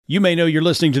You may know you're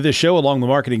listening to this show along the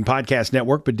Marketing Podcast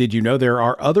Network, but did you know there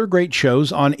are other great shows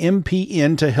on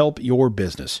MPN to help your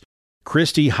business?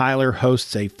 Christy Heiler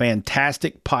hosts a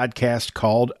fantastic podcast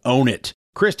called Own It.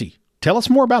 Christy, tell us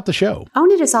more about the show.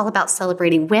 Own It is all about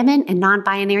celebrating women and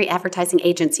non-binary advertising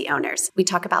agency owners. We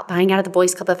talk about buying out of the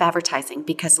Boys Club of Advertising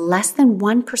because less than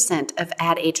 1% of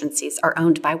ad agencies are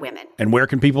owned by women. And where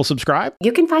can people subscribe?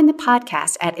 You can find the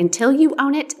podcast at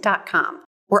untilyouownit.com.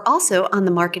 We're also on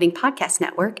the Marketing Podcast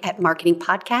Network at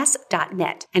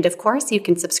marketingpodcast.net. And of course, you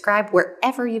can subscribe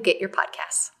wherever you get your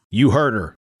podcasts. You heard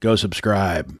her. Go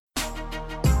subscribe.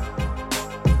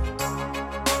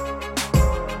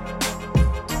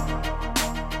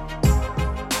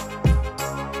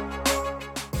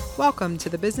 Welcome to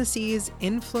the Business Ease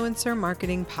Influencer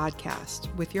Marketing Podcast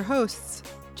with your hosts,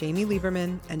 Jamie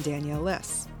Lieberman and Danielle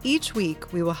Liss. Each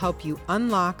week, we will help you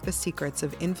unlock the secrets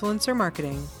of influencer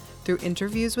marketing through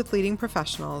interviews with leading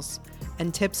professionals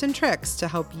and tips and tricks to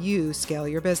help you scale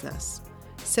your business.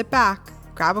 Sit back,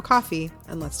 grab a coffee,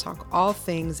 and let's talk all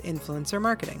things influencer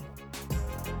marketing.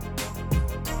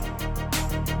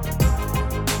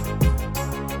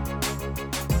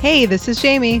 Hey, this is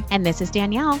Jamie. And this is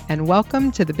Danielle. And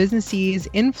welcome to the Business Ease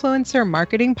Influencer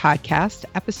Marketing Podcast,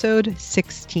 episode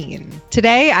 16.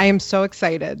 Today, I am so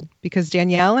excited because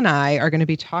Danielle and I are going to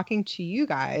be talking to you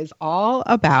guys all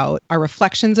about our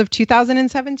reflections of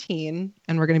 2017.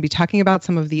 And we're going to be talking about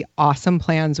some of the awesome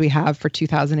plans we have for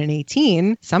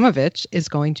 2018, some of which is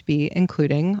going to be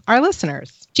including our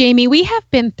listeners. Jamie, we have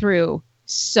been through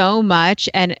so much,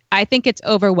 and I think it's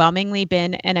overwhelmingly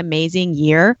been an amazing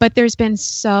year, but there's been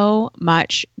so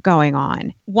much going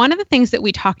on. One of the things that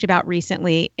we talked about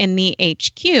recently in the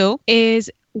HQ is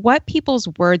what people's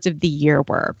words of the year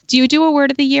were. Do you do a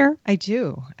word of the year? I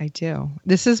do.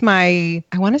 This is I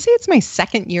want to say it's my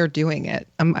second year doing it.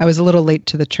 I was a little late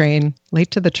to the train. Late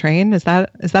to the train? Is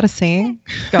that a saying?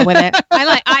 Go with it.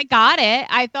 I got it.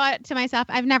 I thought to myself,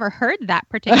 I've never heard that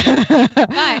particular thing,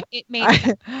 but it made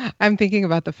sense. I'm thinking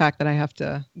about the fact that I have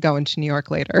to go into New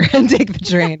York later and take the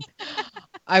train.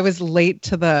 I was late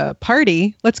to the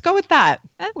party. Let's go with that.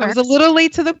 That I works. was a little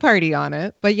late to the party on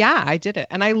it, but yeah, I did it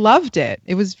and I loved it.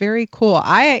 It was very cool.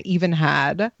 I even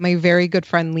had my very good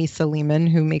friend, Lisa Lehman,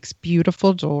 who makes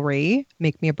beautiful jewelry,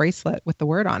 make me a bracelet with the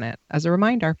word on it as a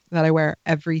reminder that I wear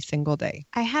every single day.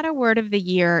 I had a word of the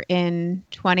year in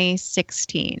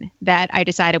 2016 that I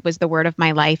decided was the word of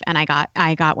my life. And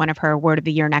I got one of her word of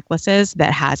the year necklaces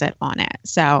that has it on it.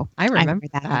 So I remember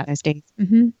that on those days.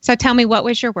 Mm-hmm. So tell me, what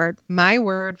was your word? My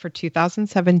word for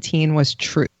 2017 was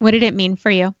truth. What did it mean for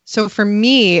you? So for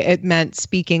me, it meant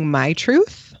speaking my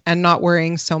truth and not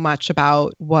worrying so much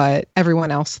about what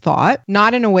everyone else thought,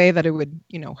 not in a way that it would,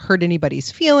 hurt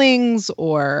anybody's feelings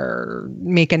or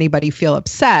make anybody feel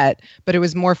upset, but it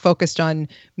was more focused on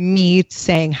me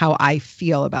saying how I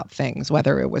feel about things,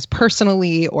 whether it was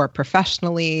personally or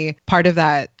professionally. Part of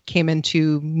that came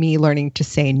into me learning to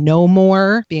say no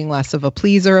more, being less of a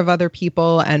pleaser of other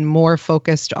people and more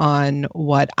focused on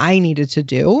what I needed to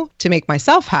do to make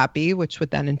myself happy, which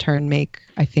would then in turn make,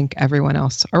 I think, everyone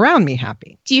else around me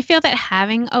happy. Do you feel that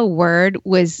having a word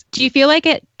do you feel like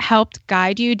it helped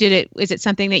guide you? Is it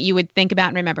something that you would think about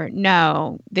and remember,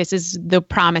 no, this is the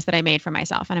promise that I made for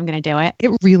myself and I'm going to do it?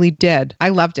 It really did. I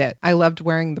loved it. I loved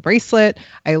wearing the bracelet.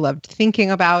 I loved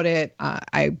thinking about it.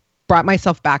 I brought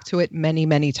myself back to it many,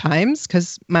 many times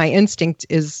because my instinct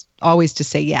is always to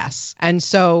say yes. And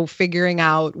so figuring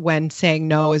out when saying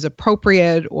no is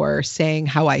appropriate or saying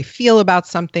how I feel about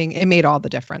something, it made all the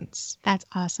difference. That's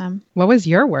awesome. What was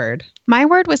your word? My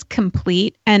word was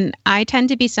complete. And I tend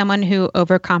to be someone who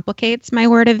overcomplicates my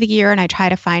word of the year. And I try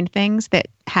to find things that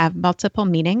have multiple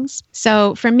meanings.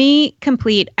 So for me,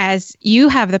 complete, as you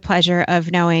have the pleasure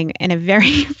of knowing in a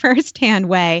very firsthand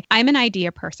way, I'm an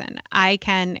idea person. I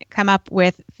can come up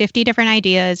with 50 different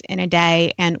ideas in a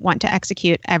day and want to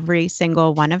execute every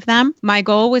single one of them. My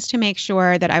goal was to make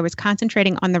sure that I was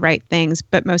concentrating on the right things,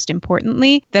 but most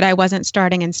importantly, that I wasn't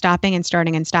starting and stopping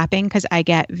because I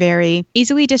get very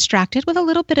easily distracted with a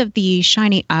little bit of the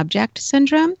shiny object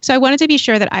syndrome. So I wanted to be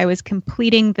sure that I was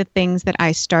completing the things that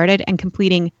I started and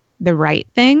completing the right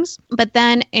things. But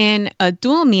then in a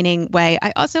dual meaning way,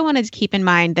 I also wanted to keep in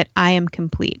mind that I am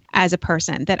complete as a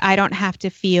person, that I don't have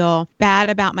to feel bad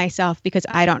about myself because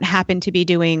I don't happen to be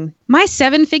doing my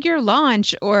 7-figure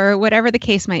launch or whatever the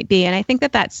case might be. And I think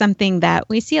that that's something that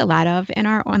we see a lot of in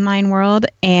our online world.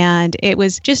 And it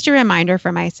was just a reminder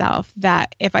for myself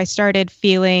that if I started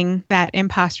feeling that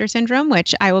imposter syndrome,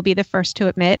 which I will be the first to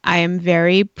admit I am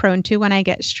very prone to when I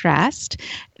get stressed,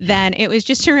 then it was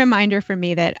just a reminder for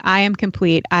me that I am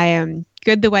complete. I am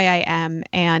good the way I am.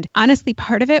 And honestly,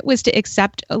 part of it was to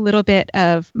accept a little bit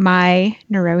of my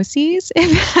neuroses,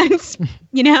 if that's,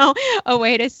 a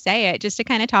way to say it, just to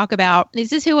kind of talk about,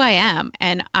 this is who I am.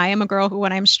 And I am a girl who,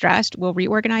 when I'm stressed, will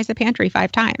reorganize the pantry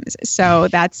 5 times. So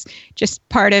that's just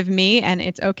part of me, and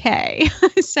it's okay.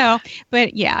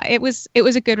 But yeah, it was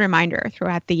a good reminder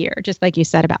throughout the year, just like you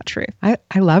said about truth. I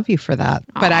love you for that.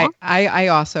 Aww. But I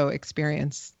also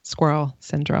experience squirrel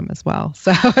syndrome as well.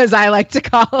 So as I like to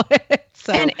call it.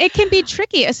 So. And it can be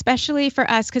tricky, especially for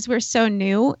us, because we're so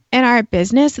new in our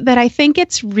business, that I think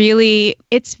it's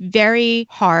very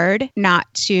hard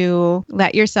not to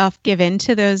let yourself give in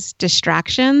to those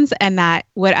distractions. And that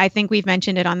what I think we've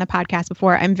mentioned it on the podcast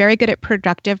before, I'm very good at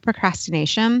productive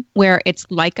procrastination, where it's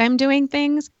like I'm doing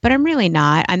things, but I'm really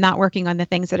not. I'm not working on the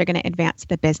things that are going to advance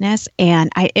the business.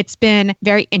 And it's been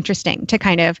very interesting to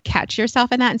kind of catch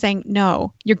yourself in that and saying,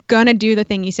 no, you're going to do the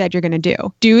thing you said you're going to do.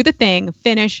 Do the thing,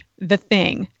 finish the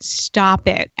thing, stop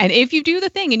it. And if you do the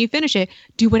thing and you finish it,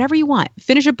 do whatever you want.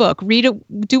 Finish a book, read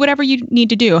it, do whatever you need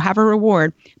to do, have a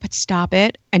reward, but stop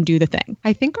it and do the thing.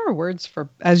 I think our words for,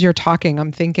 as you're talking,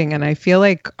 I'm thinking, and I feel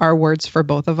like our words for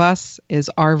both of us is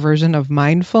our version of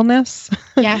mindfulness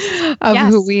of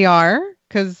who we are.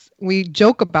 Because we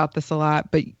joke about this a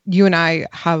lot, but you and I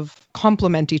have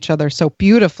complement each other so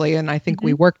beautifully. And I think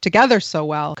we work together so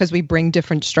well because we bring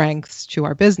different strengths to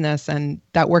our business, and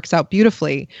that works out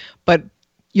beautifully. But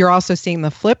you're also seeing the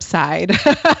flip side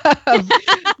of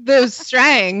those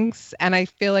strengths. And I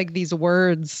feel like these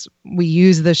words we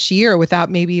use this year without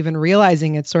maybe even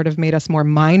realizing it sort of made us more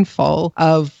mindful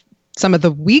of some of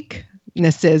the weaknesses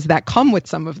that come with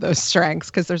some of those strengths,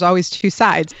 because there's always 2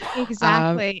 sides.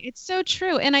 Exactly. It's so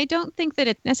true. And I don't think that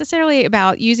it's necessarily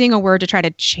about using a word to try to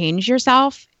change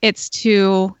yourself. It's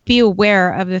to be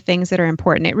aware of the things that are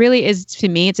important. It really is, to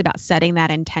me, it's about setting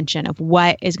that intention of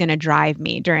what is going to drive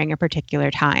me during a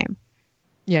particular time.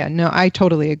 Yeah, no, I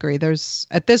totally agree.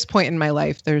 At this point in my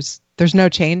life, there's no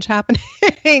change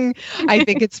happening. I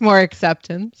think it's more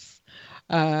acceptance.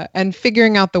 And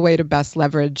figuring out the way to best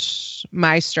leverage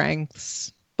my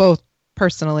strengths, both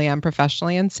personally and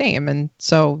professionally, and same. And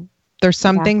so there's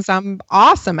some things I'm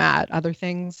awesome at, other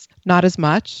things not as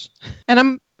much.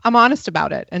 And I'm honest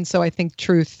about it. And so I think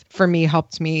truth for me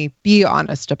helped me be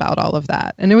honest about all of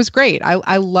that. And it was great.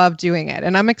 I love doing it.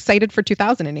 And I'm excited for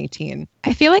 2018.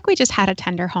 I feel like we just had a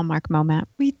tender Hallmark moment.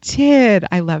 We did.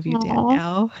 I love you,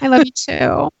 Danielle. I love you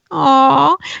too.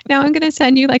 Aw, now I'm going to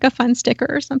send you like a fun sticker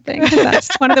or something.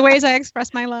 That's one of the ways I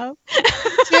express my love.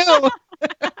 Too.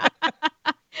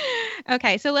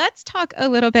 Okay, so let's talk a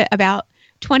little bit about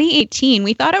 2018.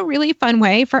 We thought a really fun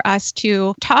way for us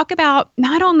to talk about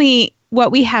not only what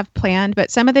we have planned,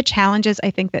 but some of the challenges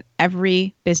I think that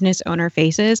every business owner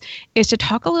faces is to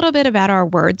talk a little bit about our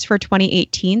words for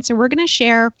 2018. So we're going to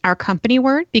share our company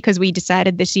word, because we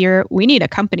decided this year we need a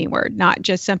company word, not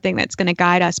just something that's going to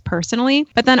guide us personally,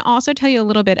 but then also tell you a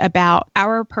little bit about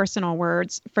our personal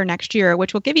words for next year,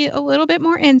 which will give you a little bit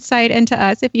more insight into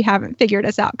us if you haven't figured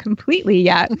us out completely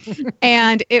yet.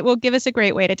 And it will give us a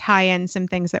great way to tie in some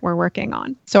things that we're working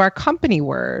on. So our company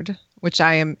word, which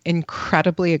I am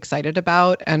incredibly excited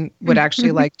about and would actually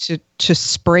like to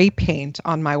spray paint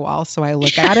on my wall so I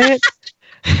look at it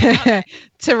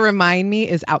to remind me,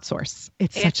 is outsource.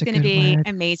 It's such a good word. It's going to be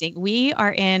amazing. We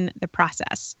are in the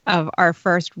process of our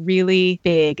first really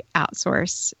big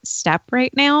outsource step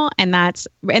right now. And that's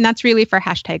really for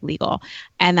 #legal.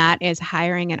 And that is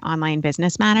hiring an online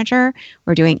business manager.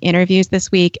 We're doing interviews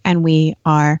this week and we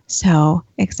are so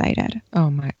excited. Oh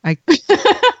my,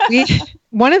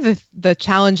 one of the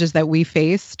challenges that we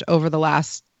faced over the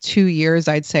last 2 years,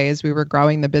 I'd say, as we were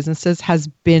growing the businesses, has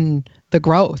been the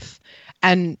growth.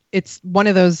 And it's one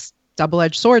of those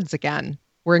double-edged swords again.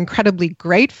 We're incredibly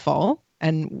grateful,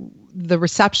 and the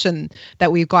reception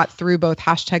that we've got through both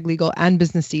 #legal and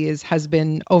Businessese has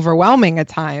been overwhelming at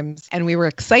times. And we were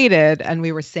excited and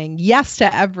we were saying yes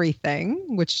to everything,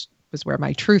 which was where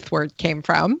my truth word came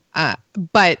from.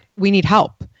 But we need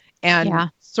help. And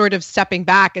sort of stepping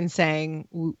back and saying,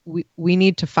 we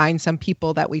need to find some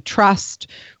people that we trust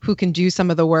who can do some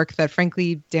of the work that,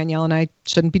 frankly, Danielle and I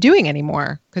shouldn't be doing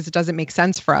anymore because it doesn't make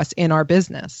sense for us in our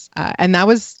business. And that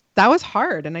was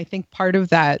hard. And I think part of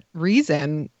that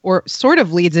reason, or sort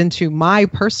of leads into my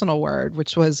personal word,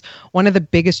 which was one of the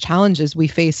biggest challenges we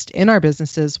faced in our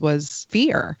businesses, was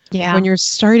fear. Yeah. When you're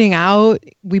starting out,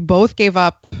 we both gave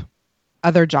up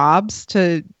other jobs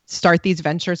to start these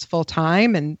ventures full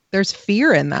time. And there's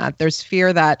fear in that. There's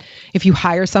fear that if you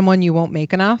hire someone, you won't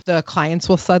make enough. The clients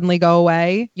will suddenly go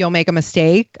away. You'll make a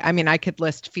mistake. I mean, I could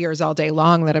list fears all day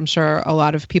long that I'm sure a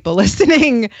lot of people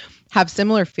listening have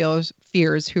similar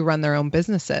fears who run their own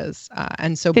businesses.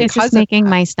 And so this because is making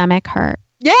my stomach hurt.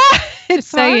 Yeah. It's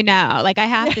so hard. You know, like I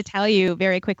have to tell you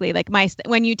very quickly, like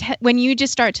when you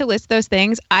just start to list those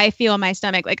things, I feel my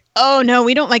stomach like, oh no,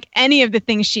 we don't like any of the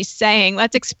things she's saying.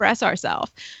 Let's express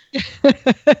ourselves.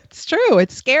 It's true.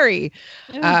 It's scary.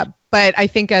 Yeah. But I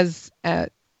think as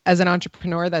an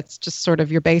entrepreneur, that's just sort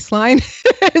of your baseline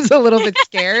is a little bit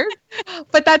scared,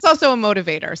 but that's also a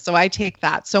motivator. So I take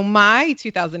that. So my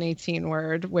 2018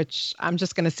 word, which I'm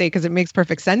just going to say because it makes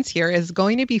perfect sense here, is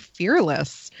going to be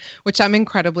fearless, which I'm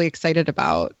incredibly excited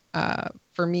about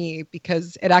for me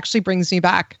because it actually brings me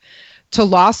back to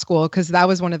law school, because that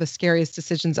was one of the scariest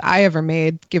decisions I ever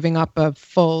made, giving up a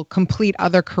full, complete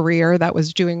other career that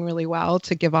was doing really well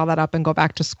to give all that up and go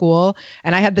back to school.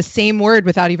 And I had the same word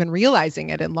without even realizing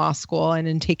it in law school and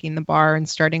in taking the bar and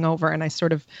starting over. And I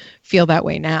sort of feel that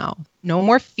way now. No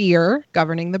more fear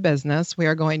governing the business. We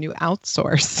are going to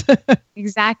outsource.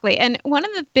 Exactly. And one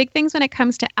of the big things when it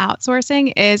comes to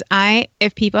outsourcing is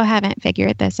if people haven't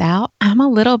figured this out, I'm a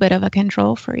little bit of a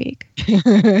control freak.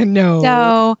 No.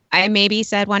 So I maybe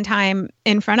said one time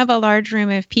in front of a large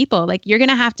room of people, like, you're going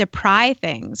to have to pry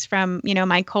things from,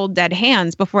 my cold, dead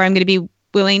hands before I'm going to be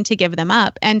willing to give them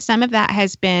up. And some of that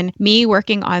has been me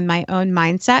working on my own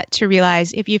mindset to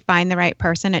realize if you find the right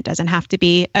person, it doesn't have to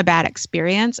be a bad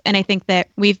experience. And I think that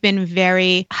we've been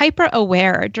very hyper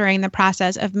aware during the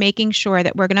process of making sure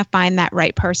that we're going to find that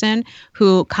right person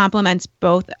who complements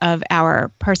both of our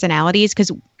personalities,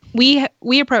 because we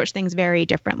approach things very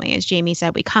differently. As Jamie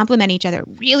said, we complement each other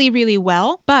really, really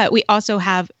well, but we also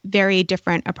have very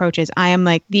different approaches. I am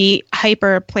like the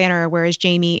hyper planner, whereas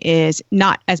Jamie is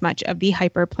not as much of the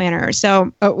hyper planner.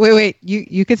 So, wait,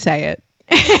 you could say it.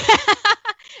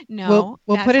 No,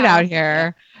 we'll put it out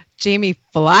here. Jamie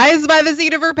flies by the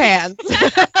seat of her pants.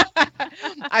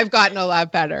 I've gotten a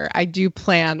lot better. I do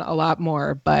plan a lot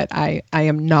more, but I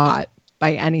am not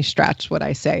by any stretch what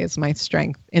I say is my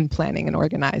strength in planning and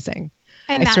organizing.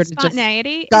 And that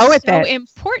spontaneity is so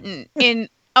important in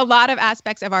a lot of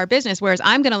aspects of our business, whereas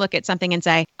I'm going to look at something and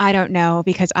say, I don't know,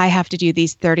 because I have to do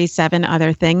these 37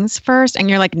 other things first. And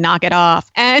you're like, knock it off.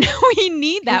 And we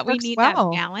need that. We need that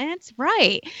balance.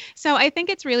 Right. So I think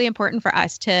it's really important for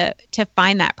us to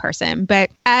find that person.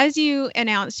 But as you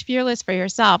announced Fearless for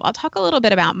yourself, I'll talk a little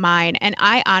bit about mine. And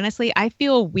I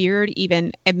feel weird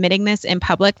even admitting this in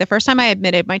public. The first time I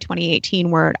admitted my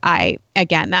 2018 word,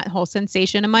 again, that whole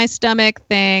sensation in my stomach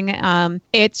thing,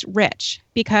 it's rich.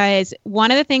 Because one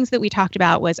of the things that we talked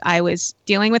about was I was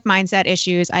dealing with mindset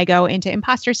issues. I go into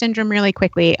imposter syndrome really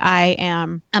quickly. I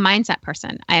am a mindset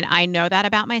person, and I know that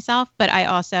about myself. But I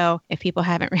also, if people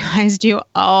haven't realized, do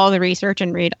all the research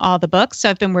and read all the books. So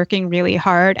I've been working really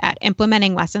hard at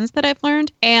implementing lessons that I've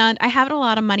learned. And I have a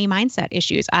lot of money mindset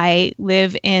issues. I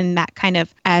live in that kind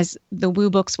of, as the woo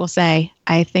books will say,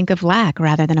 I think of lack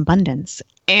rather than abundance.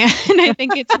 And I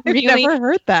think it's really... I've never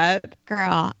heard that.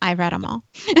 Girl, I read them all.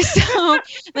 So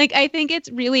I think it's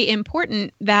really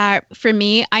important that for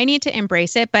me, I need to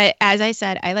embrace it. But as I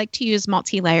said, I like to use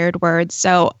multi-layered words.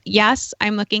 So yes,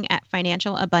 I'm looking at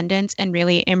financial abundance and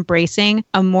really embracing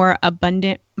a more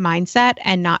abundant mindset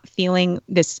and not feeling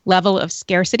this level of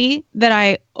scarcity that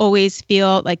I always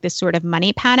feel, like this sort of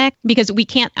money panic, because we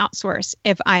can't outsource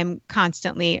if I'm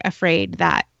constantly afraid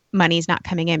that money's not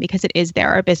coming in, because it is there.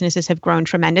 Our businesses have grown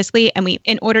tremendously. And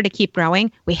in order to keep growing,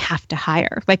 we have to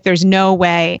hire. Like, there's no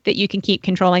way that you can keep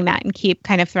controlling that and keep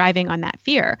kind of thriving on that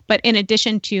fear. But in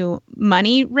addition to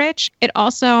money rich,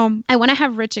 I want to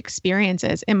have rich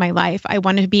experiences in my life. I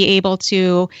want to be able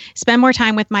to spend more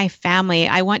time with my family.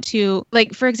 I want to,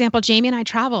 for example, Jamie and I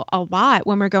travel a lot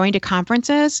when we're going to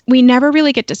conferences. We never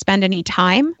really get to spend any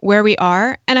time where we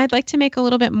are. And I'd like to make a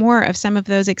little bit more of some of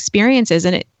those experiences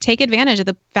and take advantage of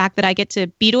the fact that I get to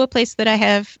be to a place that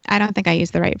I don't think I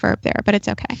used the right verb there, but it's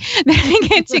okay. That I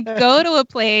get to go to a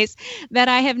place that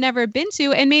I have never been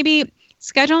to and maybe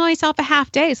schedule myself a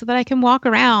half day so that I can walk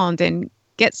around and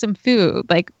get some food.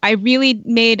 I really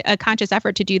made a conscious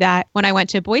effort to do that when I went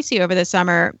to Boise over the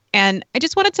summer, and I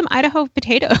just wanted some Idaho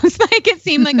potatoes. It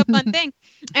seemed like a fun thing,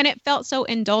 and it felt so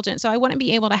indulgent. So I want to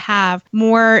be able to have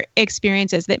more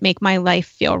experiences that make my life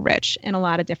feel rich in a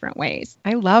lot of different ways.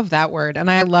 I love that word,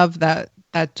 and I love that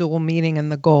dual meaning and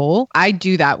the goal. I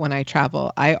do that when I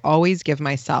travel. I always give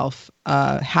myself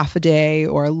half a day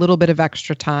or a little bit of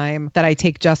extra time that I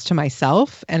take just to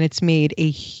myself. And it's made a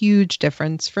huge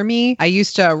difference for me. I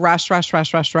used to rush.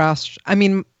 I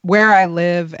mean, where I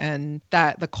live and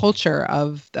that the culture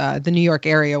of the New York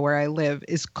area where I live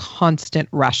is constant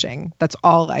rushing. That's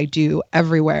all I do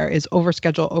everywhere is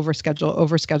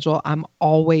overschedule. I'm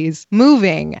always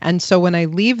moving. And so when I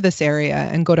leave this area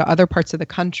and go to other parts of the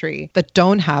country that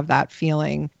don't have that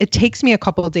feeling, it takes me a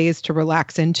couple of days to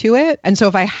relax into it. And so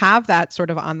if I have that sort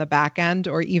of on the back end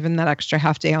or even that extra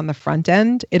half day on the front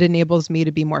end, it enables me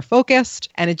to be more focused.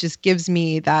 And it just gives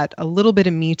me that a little bit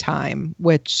of me time,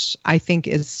 which I think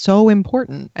is so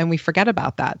important. And we forget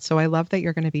about that. So I love that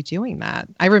you're going to be doing that.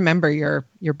 I remember your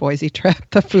Boise trip.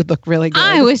 The food looked really good.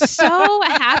 I was so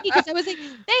happy because I was like,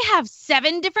 they have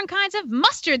 7 different kinds of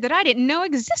mustard that I didn't know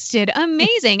existed.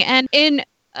 Amazing. And in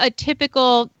a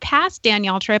typical past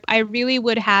Danielle trip, I really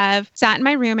would have sat in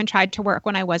my room and tried to work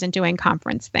when I wasn't doing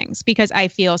conference things because I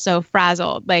feel so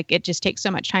frazzled. Like it just takes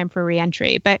so much time for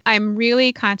reentry. But I'm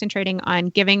really concentrating on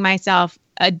giving myself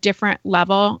a different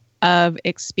level of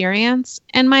experience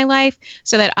in my life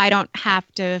so that I don't have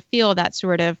to feel that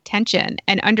sort of tension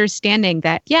and understanding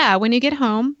that, yeah, when you get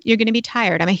home, you're going to be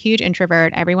tired. I'm a huge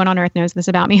introvert. Everyone on earth knows this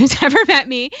about me who's ever met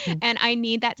me. And I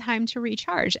need that time to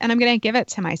recharge. And I'm going to give it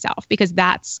to myself because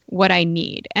that's what I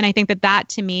need. And I think that that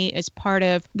to me is part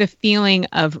of the feeling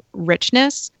of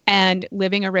richness, and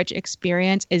living a rich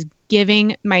experience is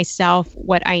giving myself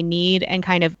what I need and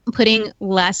kind of putting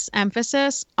less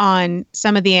emphasis on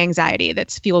some of the anxiety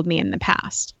that's fueled me in the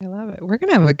past. I love it. We're going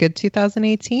to have a good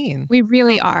 2018. We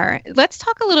really are. Let's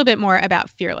talk a little bit more about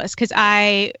Fearless because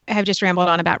I have just rambled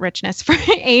on about richness for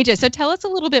ages. So tell us a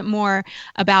little bit more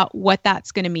about what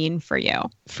that's going to mean for you.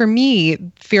 For me,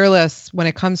 Fearless, when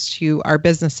it comes to our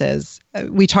businesses,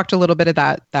 we talked a little bit of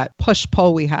that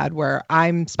push-pull we had where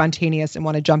I'm spontaneous and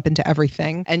want to jump into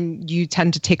everything. And you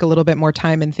tend to take a little bit more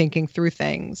time in thinking through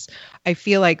things. I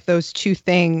feel like those two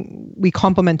things, we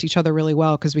complement each other really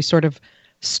well because we sort of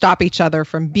stop each other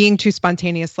from being too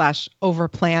spontaneous / over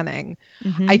planning.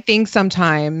 Mm-hmm. I think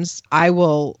sometimes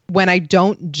when I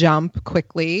don't jump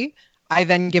quickly, I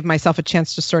then give myself a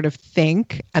chance to sort of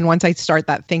think. And once I start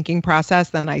that thinking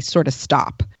process, then I sort of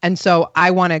stop. And so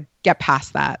I want to get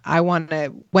past that.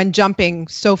 When jumping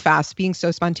so fast, being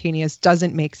so spontaneous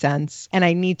doesn't make sense. And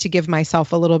I need to give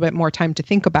myself a little bit more time to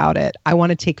think about it. I want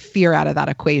to take fear out of that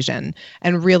equation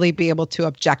and really be able to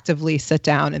objectively sit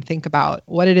down and think about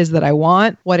what it is that I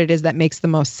want, what it is that makes the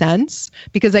most sense.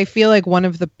 Because I feel like one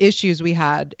of the issues we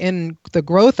had in the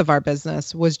growth of our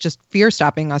business was just fear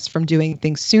stopping us from doing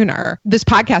things sooner. This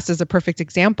podcast is a perfect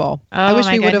example. Oh, I wish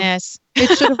my goodness.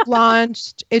 It should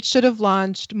have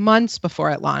launched months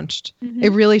before it launched. Mm-hmm.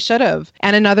 It really should have.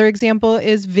 And another example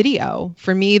is video.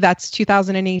 For me, that's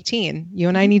 2018. You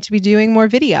and I need to be doing more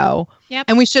video. Yep.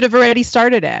 And we should have already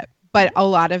started it. But a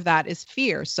lot of that is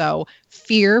fear.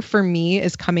 fear for me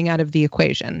is coming out of the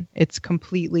equation. It's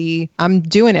completely, I'm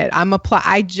doing it.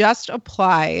 I just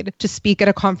applied to speak at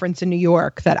a conference in New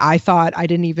York that I thought I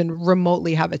didn't even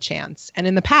remotely have a chance. And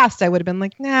in the past, I would have been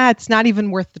like, nah, it's not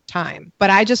even worth the time. But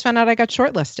I just found out I got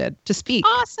shortlisted to speak.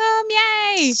 Awesome.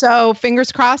 Yay. So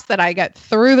fingers crossed that I get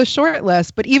through the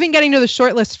shortlist. But even getting to the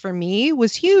shortlist for me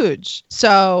was huge.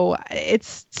 So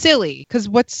it's silly because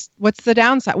what's the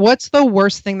downside? What's the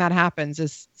worst thing that happens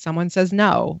is someone says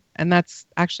no. And that's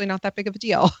actually not that big of a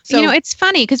deal. So, it's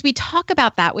funny because we talk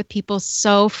about that with people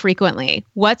so frequently.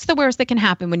 What's the worst that can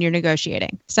happen when you're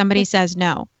negotiating? Somebody says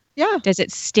no. Yeah. Does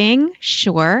it sting?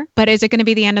 Sure. But is it going to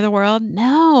be the end of the world?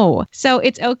 No. So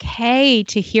it's okay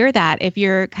to hear that if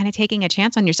you're kind of taking a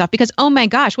chance on yourself because, oh my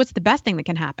gosh, what's the best thing that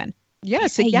can happen?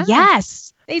 Yes.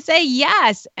 Yes. They say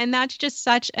yes. And that's just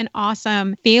such an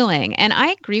awesome feeling. And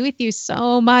I agree with you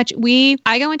so much.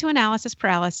 I go into analysis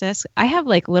paralysis. I have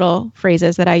like little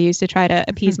phrases that I use to try to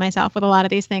appease myself with a lot of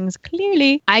these things.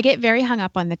 Clearly, I get very hung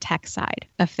up on the tech side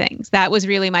of things. That was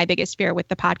really my biggest fear with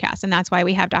the podcast. And that's why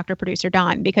we have Dr. Producer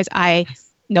Dawn, because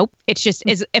nope. It's just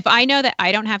if I know that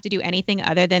I don't have to do anything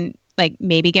other than like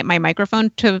maybe get my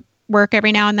microphone to work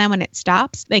every now and then when it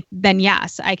stops, then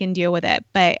yes, I can deal with it.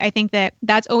 But I think that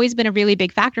that's always been a really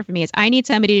big factor for me is I need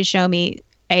somebody to show me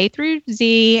A through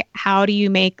Z, how do you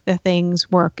make the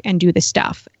things work and do the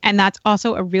stuff? And that's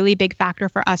also a really big factor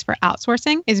for us for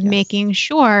outsourcing is making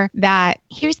sure that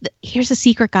here's the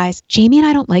secret, guys. Jamie and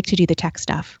I don't like to do the tech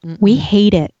stuff. Mm-mm. We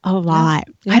hate it a lot.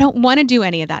 Yeah. I don't want to do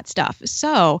any of that stuff.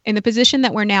 So in the position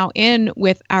that we're now in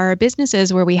with our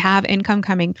businesses where we have income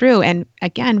coming through and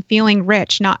again, feeling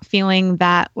rich, not feeling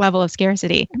that level of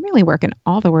scarcity. I'm really working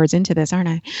all the words into this, aren't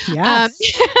I? Yes.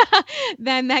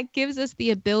 Then that gives us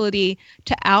the ability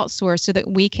to outsource so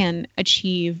that we can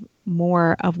achieve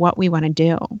more of what we want to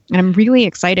do. And I'm really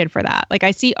excited for that. Like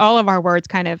I see all of our words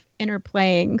kind of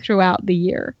interplaying throughout the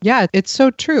year. Yeah, it's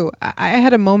so true. I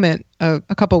had a moment a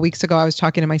couple of weeks ago. I was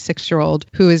talking to my 6-year-old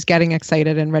who is getting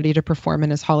excited and ready to perform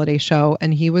in his holiday show.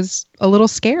 And he was a little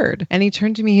scared. And he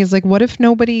turned to me. He's like, what if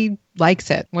nobody likes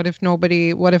it? What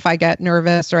if I get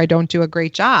nervous or I don't do a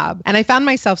great job? And I found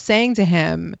myself saying to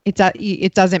him,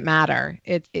 it doesn't matter.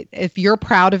 If you're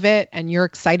proud of it and you're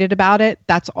excited about it,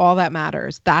 that's all that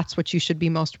matters. That's what you should be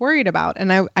most worried about.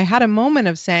 And I had a moment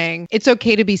of saying, it's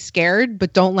okay to be scared,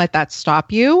 but don't let that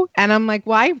stop you. And I'm like,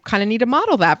 well, I kind of need to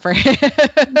model that for him.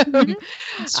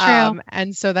 It's true.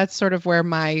 And so that's sort of where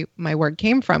my word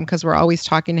came from, because we're always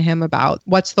talking to him about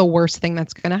what's the worst thing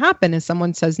that's going to happen is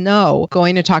someone says no,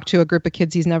 going to talk to a group of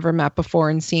kids he's never met before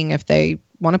and seeing if they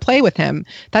want to play with him.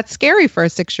 That's scary for a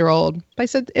 6-year-old. I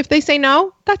said, if they say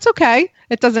no, that's okay.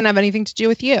 It doesn't have anything to do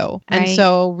with you. Right. And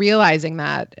so realizing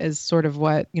that is sort of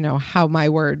what, how my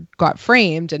word got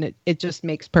framed. And it just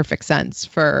makes perfect sense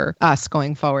for us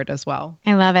going forward as well.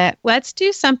 I love it. Let's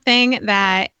do something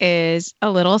that is a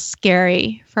little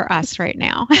scary for us right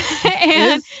now. And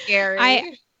it is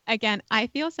scary. I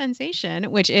feel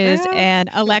sensation, which is an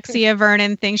Alexia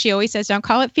Vernon thing. She always says, don't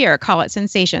call it fear, call it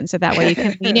sensation. So that way you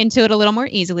can lean into it a little more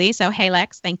easily. So, hey,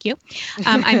 Lex, thank you.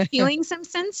 I'm feeling some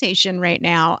sensation right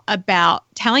now about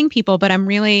telling people, but I'm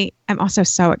also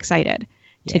so excited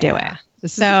to do it.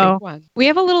 This is a big one. We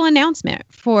have a little announcement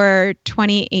for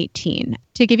 2018.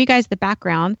 To give you guys the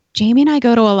background, Jamie and I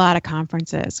go to a lot of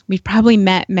conferences. We've probably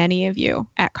met many of you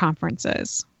at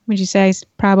conferences. Would you say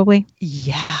probably?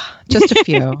 Yeah, just a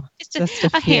few. just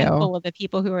a handful of the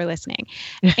people who are listening.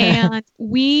 And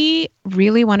we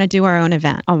really want to do our own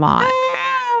event a lot.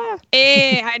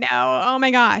 I know. Oh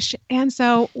my gosh. And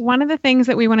so one of the things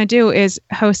that we want to do is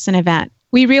host an event.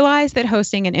 We realize that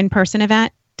hosting an in-person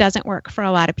event doesn't work for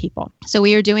a lot of people. So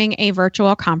we are doing a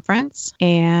virtual conference.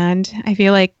 And I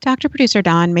feel like Dr. Producer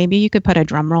Don, maybe you could put a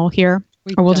drum roll here.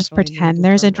 Or we'll just pretend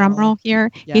there's a drum roll here.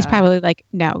 Yeah. He's probably like,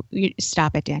 no,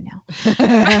 stop it, Danielle.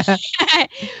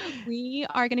 We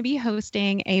are going to be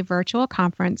hosting a virtual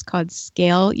conference called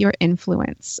Scale Your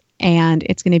Influence. And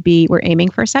it's going to be, we're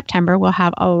aiming for September. We'll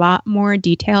have a lot more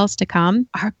details to come.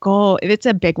 Our goal, it's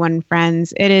a big one,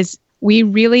 friends. We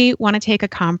really want to take a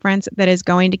conference that is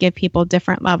going to give people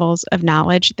different levels of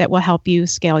knowledge that will help you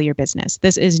scale your business.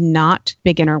 This is not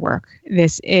beginner work.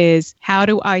 This is how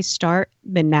do I start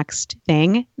the next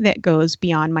thing that goes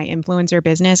beyond my influencer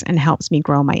business and helps me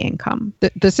grow my income.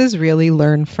 This is really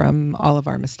learn from all of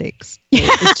our mistakes.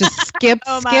 It's just skip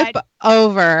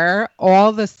over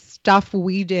all the stuff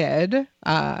we did,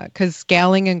 because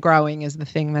scaling and growing is the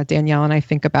thing that Danielle and I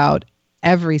think about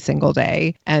every single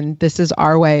day. And this is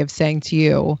our way of saying to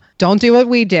you, don't do what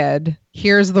we did.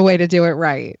 Here's the way to do it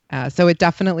right. So it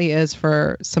definitely is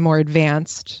for some more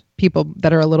advanced people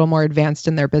that are a little more advanced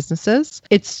in their businesses.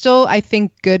 It's still, I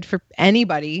think, good for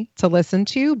anybody to listen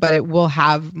to, but it will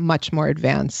have much more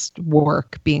advanced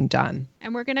work being done.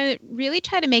 And we're going to really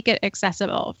try to make it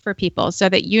accessible for people so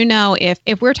that,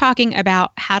 if we're talking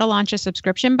about how to launch a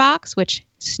subscription box, which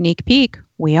sneak peek,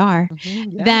 we are,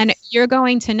 then you're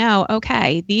going to know,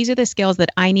 okay, these are the skills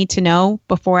that I need to know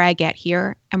before I get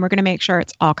here. And we're going to make sure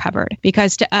it's all covered.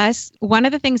 Because to us, one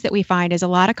of the things that we find is a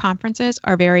lot of conferences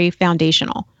are very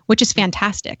foundational, which is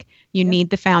fantastic. You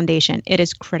need the foundation. It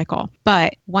is critical.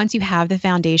 But once you have the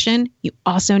foundation, you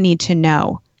also need to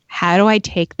know, how do I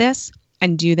take this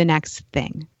and do the next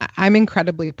thing? I'm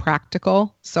incredibly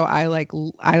practical. So I like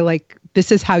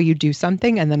this is how you do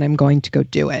something, and then I'm going to go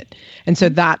do it. And so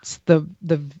that's the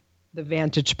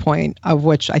vantage point of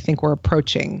which I think we're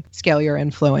approaching Scale Your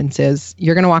Influence is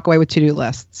you're going to walk away with to-do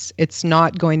lists. It's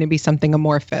not going to be something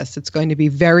amorphous. It's going to be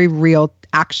very real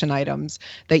action items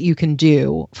that you can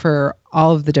do for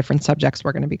all of the different subjects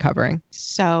we're going to be covering.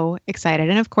 So excited.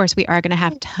 And of course, we are going to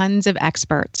have tons of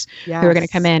experts who are going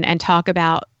to come in and talk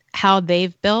about how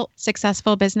they've built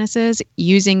successful businesses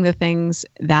using the things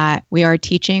that we are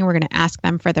teaching. We're going to ask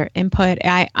them for their input.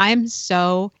 I'm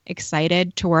so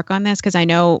excited to work on this because I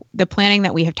know the planning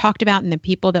that we have talked about and the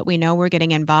people that we know we're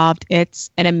getting involved, it's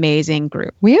an amazing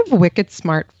group. We have wicked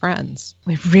smart friends.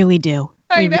 We really do.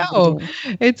 I know.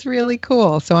 It's really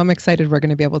cool. So I'm excited we're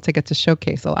going to be able to get to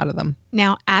showcase a lot of them.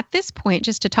 Now, at this point,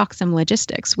 just to talk some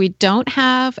logistics, we don't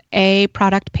have a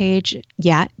product page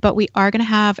yet, but we are going to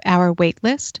have our wait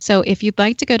list. So if you'd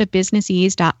like to go to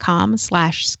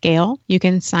businessease.com/scale, you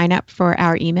can sign up for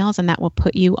our emails and that will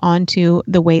put you onto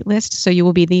the wait list. So you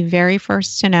will be the very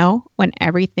first to know when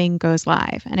everything goes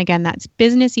live. And again, that's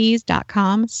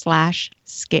businessease.com/scale.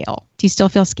 scale. Do you still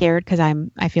feel scared? Because I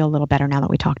feel a little better now that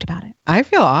we talked about it. I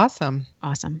feel awesome.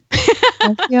 Awesome.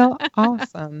 I feel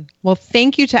awesome. Well,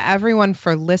 thank you to everyone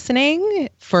for listening.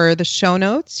 For the show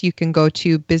notes, you can go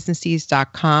to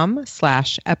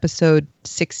businessease.com/episode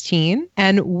 16.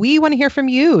 And we want to hear from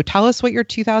you. Tell us what your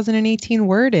 2018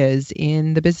 word is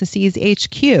in the Business Ease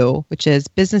HQ, which is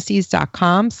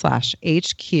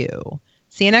businessease.com/HQ.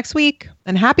 See you next week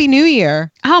and Happy New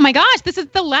Year. Oh my gosh, this is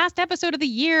the last episode of the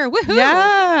year. Woohoo!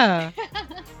 Yeah.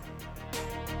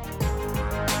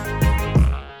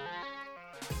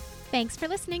 Thanks for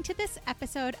listening to this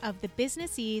episode of the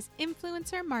Business Ease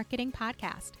Influencer Marketing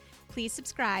Podcast. Please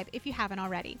subscribe if you haven't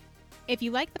already. If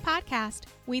you like the podcast,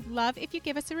 we'd love if you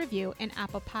give us a review in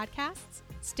Apple Podcasts,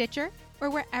 Stitcher, or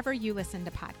wherever you listen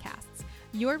to podcasts.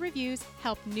 Your reviews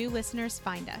help new listeners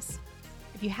find us.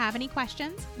 If you have any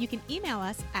questions, you can email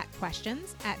us at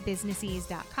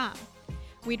questions@businessease.com.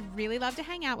 We'd really love to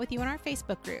hang out with you in our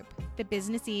Facebook group, the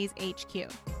Business Ease HQ.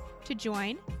 To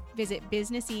join, visit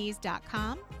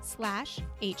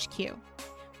businessease.com/HQ.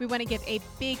 We want to give a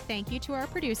big thank you to our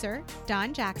producer,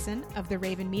 Don Jackson of the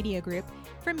Raven Media Group,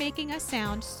 for making us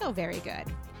sound so very good.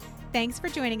 Thanks for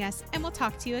joining us, and we'll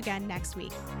talk to you again next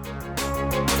week.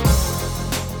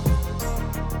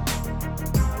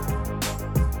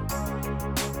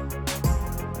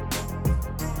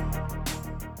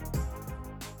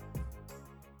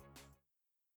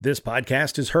 This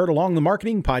podcast is heard along the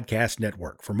Marketing Podcast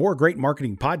Network. For more great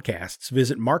marketing podcasts,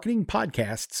 visit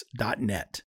marketingpodcasts.net.